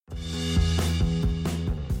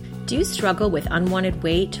Do you struggle with unwanted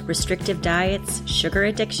weight, restrictive diets, sugar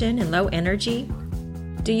addiction, and low energy?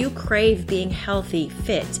 Do you crave being healthy,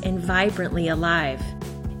 fit, and vibrantly alive?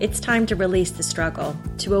 It's time to release the struggle,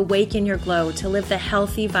 to awaken your glow, to live the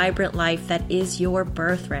healthy, vibrant life that is your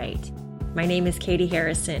birthright. My name is Katie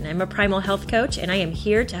Harrison. I'm a primal health coach, and I am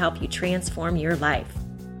here to help you transform your life.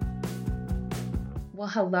 Well,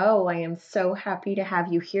 hello. I am so happy to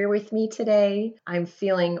have you here with me today. I'm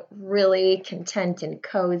feeling really content and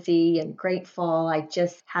cozy and grateful. I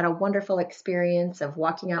just had a wonderful experience of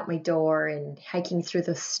walking out my door and hiking through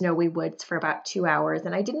the snowy woods for about 2 hours,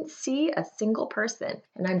 and I didn't see a single person.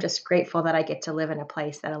 And I'm just grateful that I get to live in a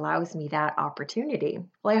place that allows me that opportunity.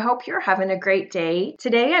 Well, I hope you're having a great day.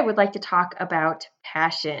 Today, I would like to talk about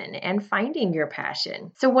passion and finding your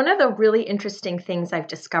passion. So one of the really interesting things I've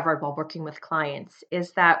discovered while working with clients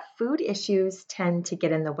is that food issues tend to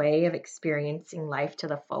get in the way of experiencing life to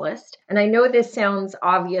the fullest. And I know this sounds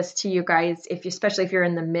obvious to you guys, especially if you're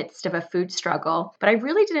in the midst of a food struggle, but I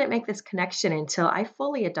really didn't make this connection until I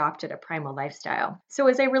fully adopted a primal lifestyle. So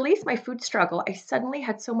as I released my food struggle, I suddenly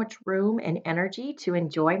had so much room and energy to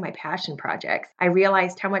enjoy my passion projects. I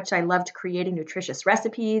realized how much I loved creating nutritious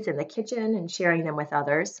recipes in the kitchen and sharing them with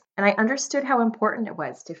others. And I understood how important it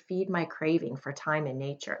was to feed my craving for time in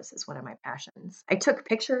nature. This is one of my passions. I took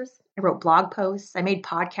pictures, I wrote blog posts, I made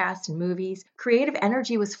podcasts and movies. Creative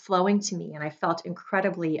energy was flowing to me, and I felt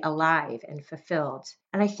incredibly alive and fulfilled.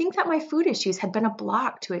 And I think that my food issues had been a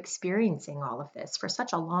block to experiencing all of this for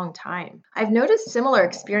such a long time. I've noticed similar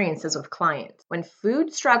experiences with clients. When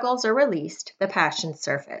food struggles are released, the passions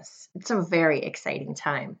surface. It's a very exciting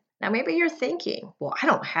time. Now, maybe you're thinking, well, I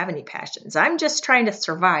don't have any passions. I'm just trying to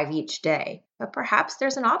survive each day. But perhaps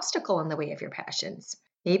there's an obstacle in the way of your passions.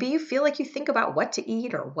 Maybe you feel like you think about what to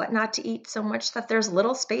eat or what not to eat so much that there's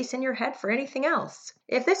little space in your head for anything else.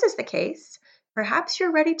 If this is the case, perhaps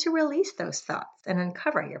you're ready to release those thoughts and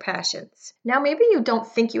uncover your passions. Now, maybe you don't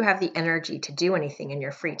think you have the energy to do anything in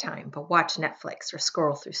your free time, but watch Netflix or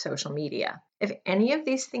scroll through social media. If any of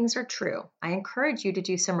these things are true, I encourage you to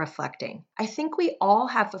do some reflecting. I think we all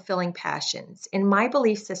have fulfilling passions. In my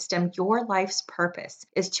belief system, your life's purpose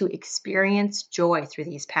is to experience joy through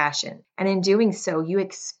these passions. And in doing so, you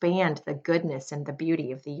expand the goodness and the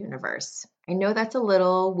beauty of the universe. I know that's a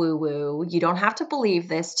little woo-woo. You don't have to believe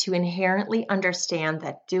this to inherently understand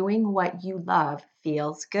that doing what you love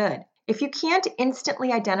feels good. If you can't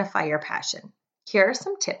instantly identify your passion, here are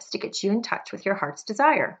some tips to get you in touch with your heart's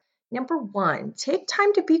desire. Number 1, take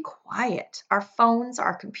time to be quiet. Our phones,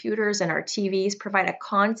 our computers, and our TVs provide a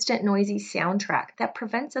constant noisy soundtrack that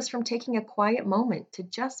prevents us from taking a quiet moment to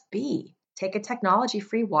just be. Take a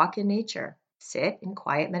technology-free walk in nature. Sit in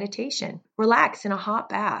quiet meditation. Relax in a hot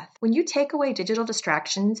bath. When you take away digital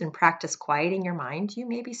distractions and practice quieting your mind, you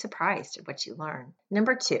may be surprised at what you learn.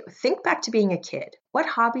 Number 2, think back to being a kid. What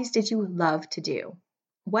hobbies did you love to do?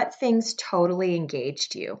 What things totally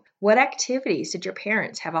engaged you? What activities did your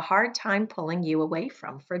parents have a hard time pulling you away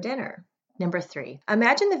from for dinner? Number 3,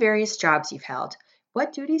 imagine the various jobs you've held.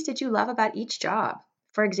 What duties did you love about each job?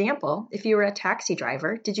 For example, if you were a taxi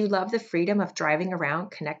driver, did you love the freedom of driving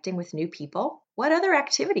around connecting with new people? What other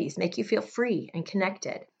activities make you feel free and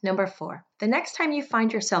connected? Number 4, the next time you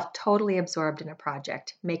find yourself totally absorbed in a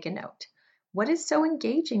project, make a note. What is so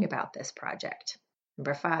engaging about this project?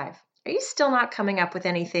 Number 5, are you still not coming up with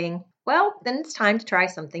anything? Well, then it's time to try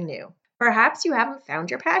something new. Perhaps you haven't found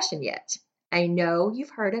your passion yet. I know you've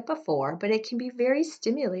heard it before, but it can be very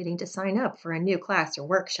stimulating to sign up for a new class or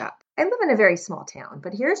workshop. I live in a very small town,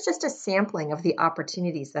 but here's just a sampling of the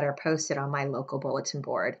opportunities that are posted on my local bulletin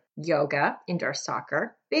board. Yoga, indoor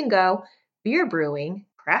soccer, bingo, beer brewing,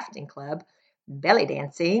 crafting club, belly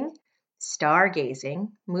dancing,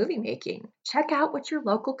 stargazing, movie making. Check out what your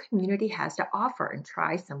local community has to offer and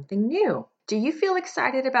try something new. Do you feel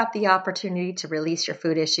excited about the opportunity to release your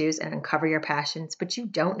food issues and uncover your passions, but you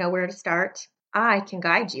don't know where to start? I can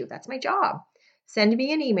guide you. That's my job. Send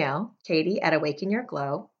me an email,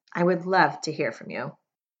 Katie@AwakenYourGlow. I would love to hear from you.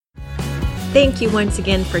 Thank you once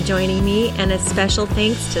again for joining me, and a special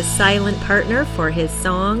thanks to Silent Partner for his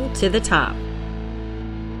song, To the Top.